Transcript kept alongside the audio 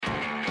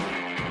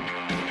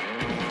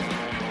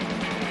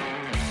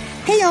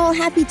Hey y'all,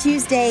 happy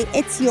Tuesday.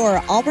 It's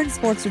your Auburn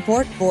Sports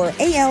Report for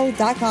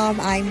AL.com.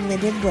 I'm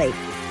Lyndon Blake.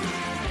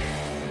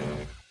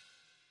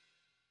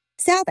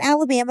 South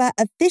Alabama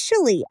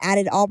officially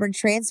added Auburn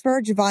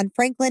transfer Javon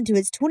Franklin to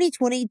his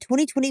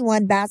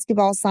 2020-2021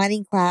 basketball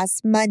signing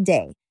class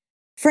Monday.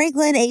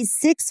 Franklin, a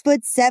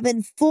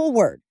 6'7"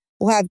 forward,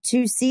 will have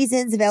 2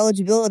 seasons of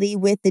eligibility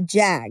with the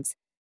Jags.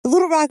 The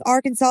Little Rock,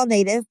 Arkansas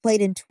native played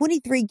in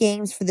 23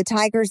 games for the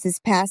Tigers this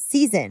past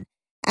season,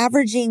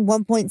 averaging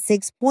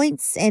 1.6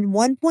 points and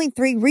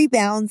 1.3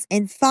 rebounds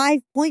in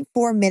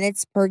 5.4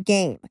 minutes per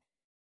game.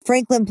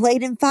 Franklin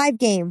played in 5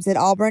 games at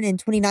Auburn in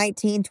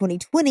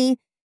 2019-2020,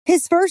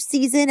 his first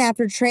season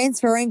after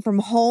transferring from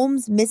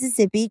Holmes,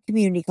 Mississippi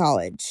Community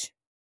College.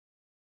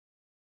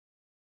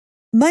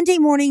 Monday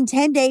morning,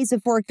 10 days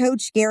before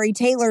Coach Gary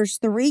Taylor's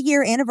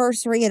 3-year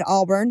anniversary at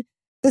Auburn,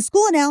 the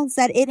school announced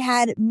that it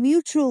had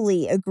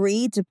mutually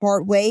agreed to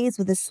part ways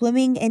with a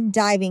swimming and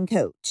diving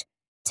coach.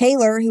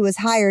 Taylor, who was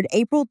hired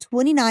April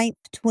 29,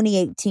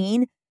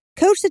 2018,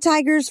 coached the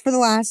Tigers for the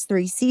last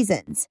 3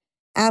 seasons.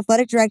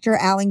 Athletic Director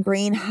Alan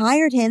Green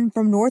hired him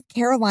from North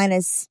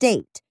Carolina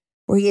State,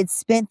 where he had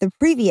spent the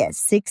previous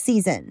 6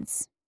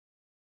 seasons.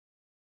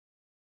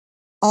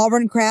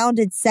 Auburn crowned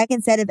its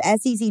second set of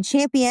SEC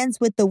champions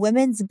with the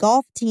women's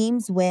golf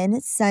team's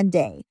win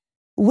Sunday.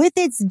 With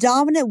its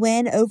dominant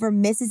win over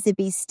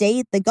Mississippi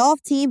State, the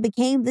golf team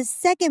became the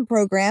second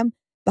program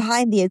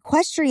behind the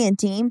equestrian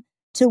team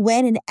to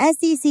win an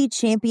SEC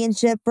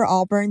championship for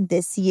Auburn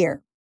this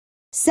year.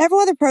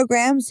 Several other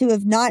programs who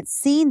have not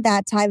seen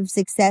that type of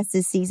success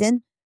this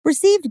season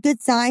received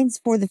good signs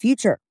for the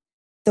future.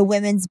 The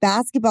women's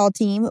basketball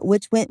team,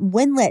 which went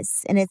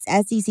winless in its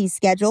SEC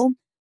schedule,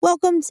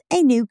 welcomed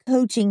a new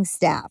coaching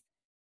staff.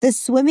 The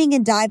swimming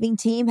and diving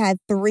team had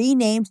 3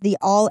 named the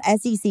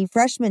All-SEC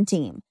freshman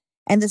team,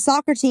 and the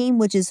soccer team,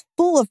 which is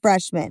full of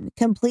freshmen,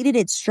 completed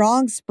its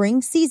strong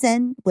spring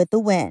season with a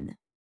win.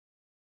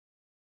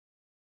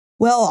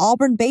 Well,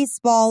 Auburn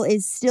Baseball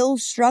is still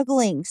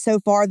struggling so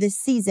far this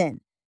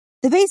season.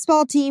 The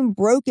baseball team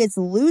broke its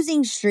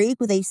losing streak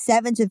with a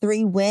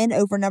 7-3 win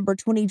over number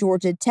 20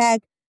 Georgia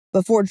Tech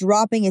before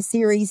dropping a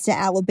series to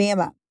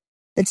Alabama.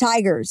 The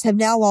Tigers have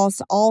now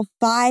lost all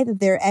 5 of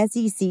their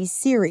SEC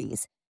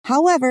series.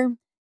 However,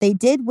 they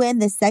did win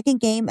the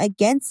second game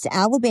against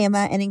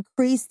Alabama and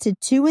increased to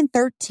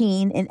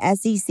 2-13 in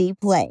SEC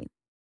play.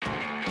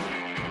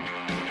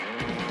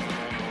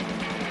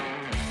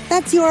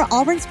 That's your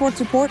Auburn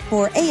Sports Report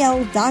for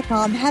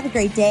AL.com. Have a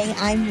great day.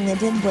 I'm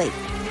Lyndon Blake.